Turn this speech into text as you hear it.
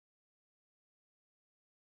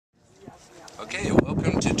Okay,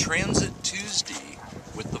 welcome to Transit Tuesday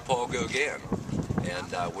with the Paul Gauguin.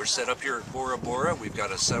 And we're set up here at Bora Bora. We've got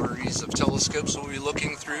a series of telescopes we'll be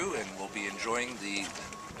looking through, and we'll be enjoying the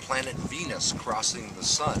planet Venus crossing the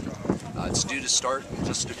Sun. It's due to start in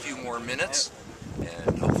just a few more minutes,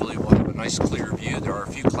 and hopefully we'll have a nice clear view. There are a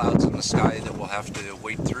few clouds in the sky that we'll have to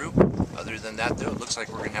wait through. Other than that, though, it looks like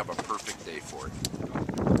we're going to have a perfect day for it.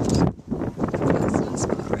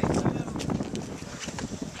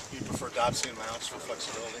 Dobson mounts for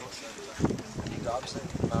flexibility. Dobson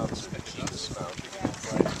mounts, Keats mount.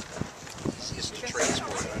 Easiest to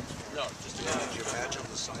transport. No, just imagine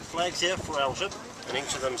the size. Flags here for our ship, and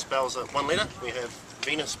each of them spells one letter. We have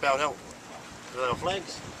Venus spelled out with our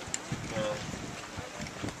flags.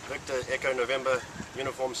 Victor, Echo, November,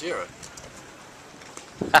 Uniform Sierra.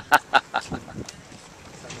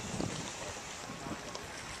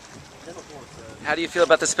 How do you feel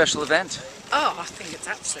about the special event? Oh, I think it's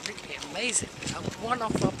absolutely amazing. A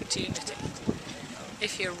one-off opportunity,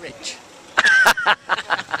 if you're rich.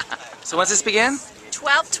 So when's this begin?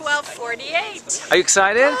 12/12/48. Are you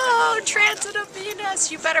excited? Oh, Transit of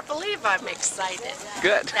Venus. You better believe I'm excited.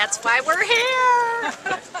 Good. That's why we're here.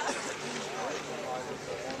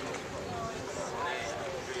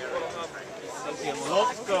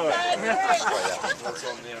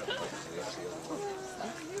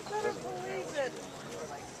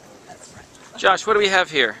 Josh, what do we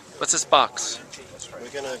have here? What's this box? We're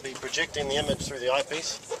going to be projecting the image through the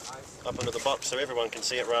eyepiece up into the box so everyone can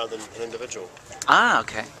see it rather than an individual. Ah,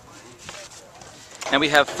 okay. And we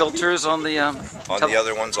have filters on the... On the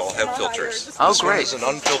other ones all have filters. Oh, this great. This one is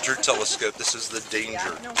an unfiltered telescope. This is the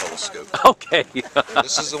danger telescope. Okay.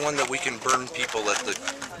 This is the one that we can burn people at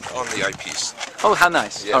on the eyepiece. Oh, how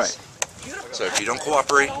nice. Yes. All right. So if you don't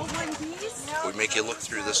cooperate, we make you look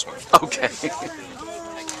through this one. Okay.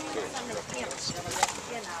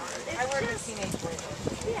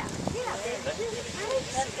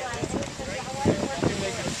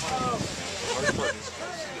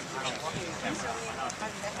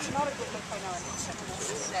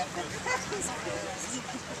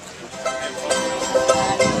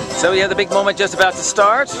 So we have the big moment just about to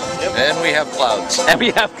start. Yep. And we have clouds. And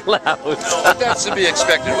we have clouds. But that's to be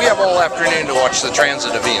expected. We have all afternoon to watch the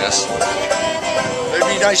transit of Venus. It'd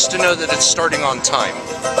be nice to know that it's starting on time.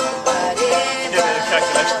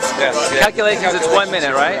 Yes. Calculations, it's 1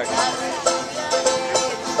 minute, right?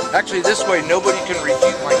 Correct. Actually, this way nobody can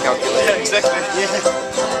refute my calculation. Yeah, exactly. Yeah.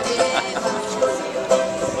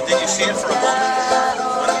 Well, did you see it for a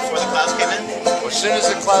moment before the clouds came in? Well, as soon as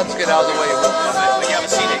the clouds get out of the way, But you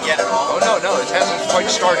haven't seen it yet at all? oh no, it hasn't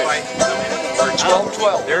quite started. For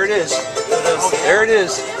 12/12, there it is. There it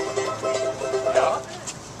is.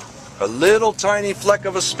 A little tiny fleck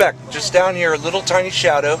of a speck, just down here, a little tiny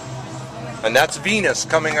shadow. And that's Venus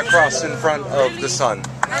coming across in front of the sun.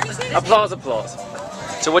 Applause, applause.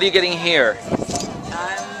 So what are you getting here?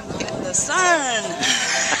 I'm getting the sun.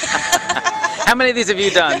 How many of these have you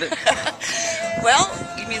done? Well,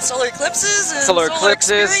 you mean solar eclipses and Solar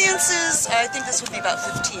eclipses. experiences? I think this would be about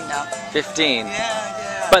 15 now. 15.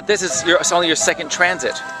 Yeah. But this is it's only your second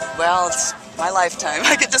transit. Well, it's my lifetime.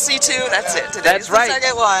 I get to see two. That's it. Today's That's right. the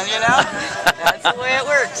second one, you know? That's the way it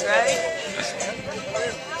works, right?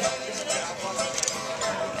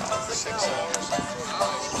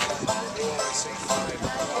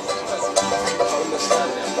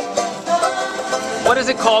 What is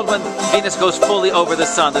it called when Venus goes fully over the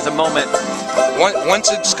sun? There's a moment. Once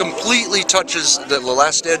it's completely touches, the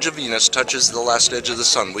last edge of Venus touches the last edge of the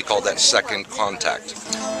sun, we call that second contact.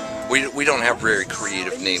 We don't have very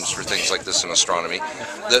creative names for things like this in astronomy.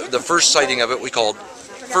 The first sighting of it we called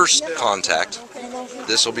first contact.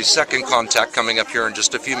 This will be second contact coming up here in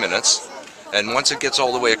just a few minutes. And once it gets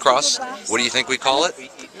all the way across, what do you think we call it?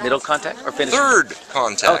 Middle contact or finish? Third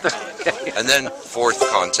contact. Oh, And then fourth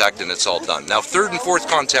contact, and it's all done. Now, third and fourth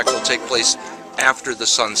contact will take place after the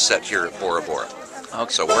sunset here at Bora Bora.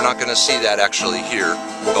 Okay. So we're not going to see that actually here,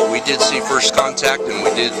 but we did see first contact, and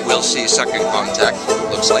we'll see second contact, it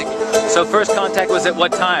looks like. So first contact was at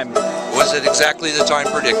what time? Was it exactly the time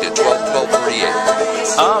predicted, 12/12/48?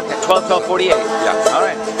 Oh, okay, 12/12/48. Yeah. All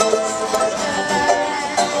right.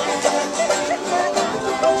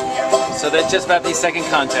 So that's just about the second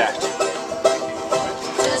contact.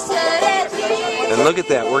 And look at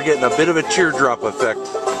that, we're getting a bit of a teardrop effect.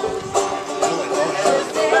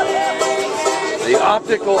 See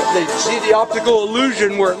the optical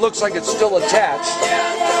illusion where it looks like it's still attached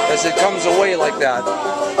as it comes away like that.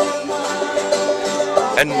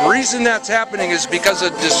 And the reason that's happening is because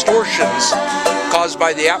of distortions caused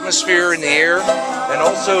by the atmosphere and the air, and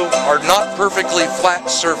also our not perfectly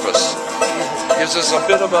flat surface. Gives us a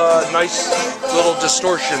bit of a nice little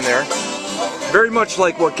distortion there. Very much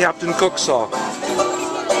like what Captain Cook saw.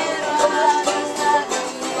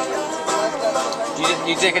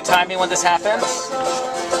 You take a timing when this happens?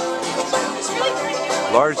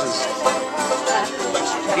 Lars is...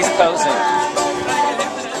 He's posing.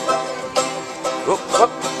 Whoop, whoop.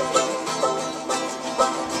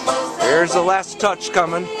 There's the last touch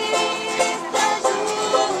coming.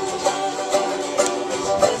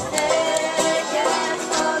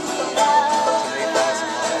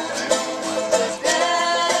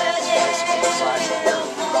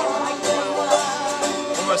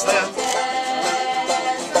 Almost there.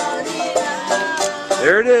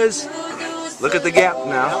 There it is. Look at the gap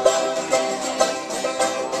now.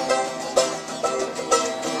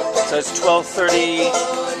 So it's 12:30.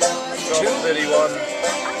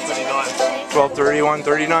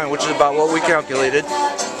 12:31:39, which is about what we calculated. You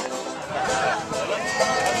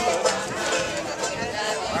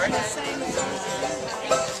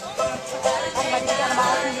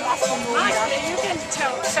can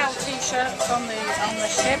sell t-shirts on the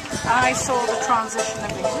ship. I saw the transition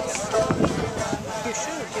of Venus. You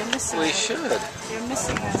should. You're missing. We should. You're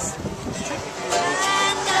missing us.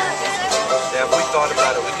 Yeah, if we thought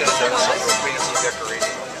about it, we could have done some real fancy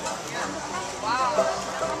decorating.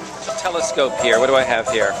 Telescope here. What do I have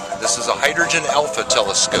here? This is a hydrogen alpha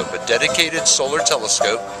telescope, a dedicated solar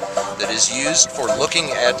telescope that is used for looking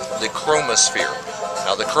at the chromosphere.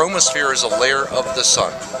 Now, the chromosphere is a layer of the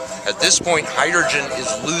sun. At this point, hydrogen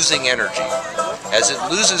is losing energy. As it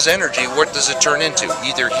loses energy, what does it turn into?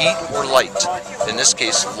 Either heat or light. In this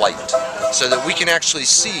case, light. So that we can actually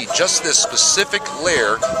see just this specific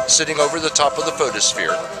layer sitting over the top of the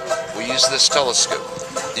photosphere. We use this telescope.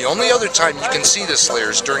 The only other time you can see this layer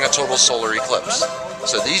is during a total solar eclipse.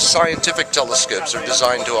 So these scientific telescopes are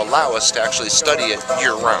designed to allow us to actually study it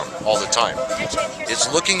year-round, all the time. It's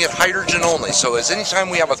looking at hydrogen only, so as anytime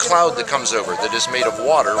we have a cloud that comes over that is made of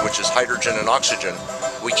water, which is hydrogen and oxygen,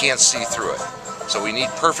 we can't see through it. So we need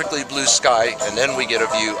perfectly blue sky, and then we get a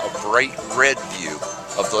view, a bright red view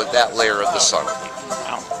of that layer of the sun.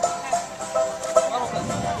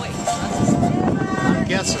 I'm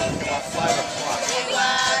guessing about 5 o'clock.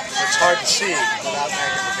 It's hard to see without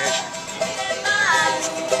magnification.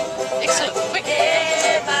 Excellent. Quick.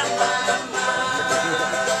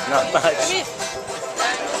 Not much.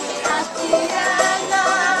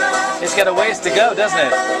 It's got a ways to go, doesn't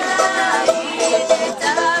it?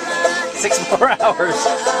 6 more hours.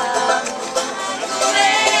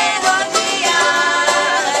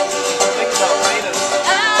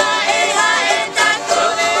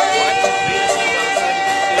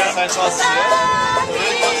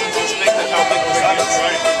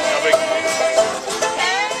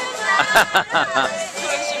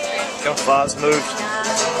 How far it's moved.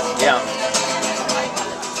 Yeah.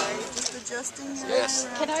 Yes.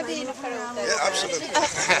 Can I be in a photo with Yeah, absolutely.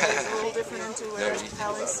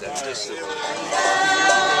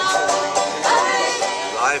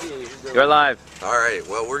 Live? You're live. All right,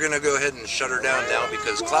 well, we're going to go ahead and shut her down now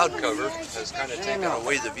because cloud cover has kind of taken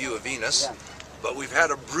away the view of Venus. But we've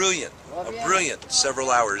had a brilliant several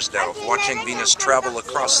hours now of watching Venus travel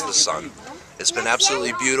across the sun. It's been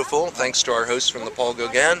absolutely beautiful, thanks to our host from the Paul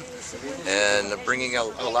Gauguin, and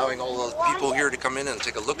allowing all the people here to come in and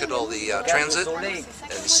take a look at all the transit and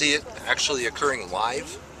see it actually occurring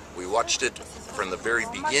live. We watched it from the very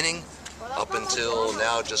beginning up until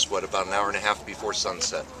now, just about an hour and a half before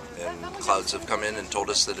sunset. And clouds have come in and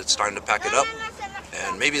told us that it's time to pack it up.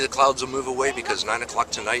 And maybe the clouds will move away because 9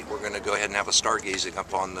 o'clock tonight we're going to go ahead and have a stargazing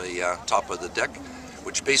up on the top of the deck,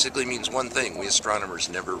 which basically means one thing: we astronomers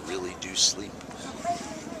never really do sleep.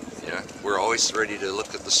 Yeah, we're always ready to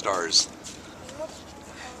look at the stars.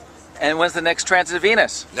 And when's the next transit of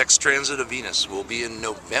Venus? Next transit of Venus will be in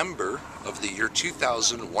November of the year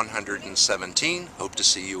 2117. Hope to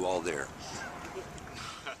see you all there.